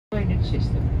drainage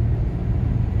system.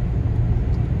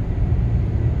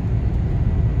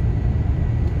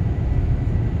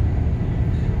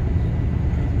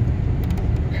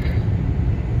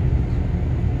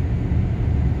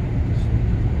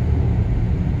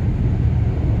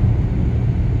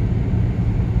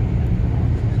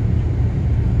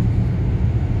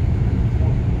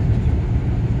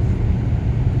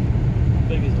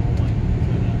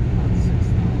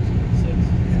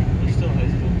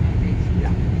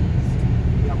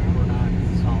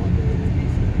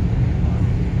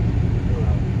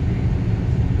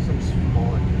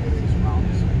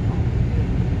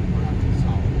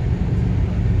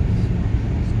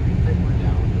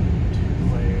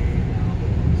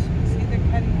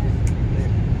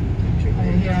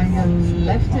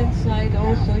 Left-hand side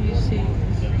also you see,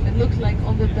 it looks like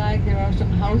on the dike there are some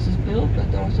houses built,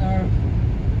 but those are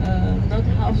not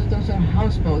houses, those are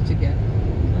houseboats again.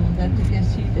 So that you can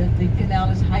see that the canal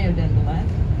is higher than the land.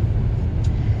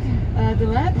 The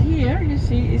land here you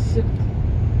see is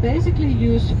basically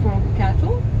used for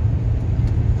cattle.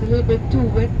 It's a little bit too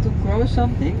wet to grow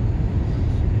something.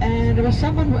 And there was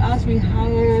someone who asked me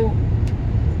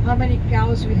how many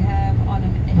cows we have on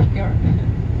an acre.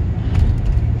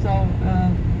 So,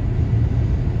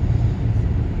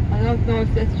 I don't know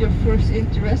if that's your first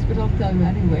interest, but I'll tell you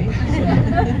anyway.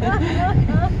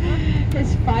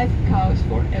 It's 5 cows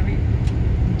for every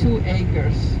 2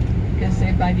 acres. You can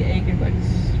say by the acre, but it's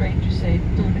strange to say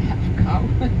 2.5 cows.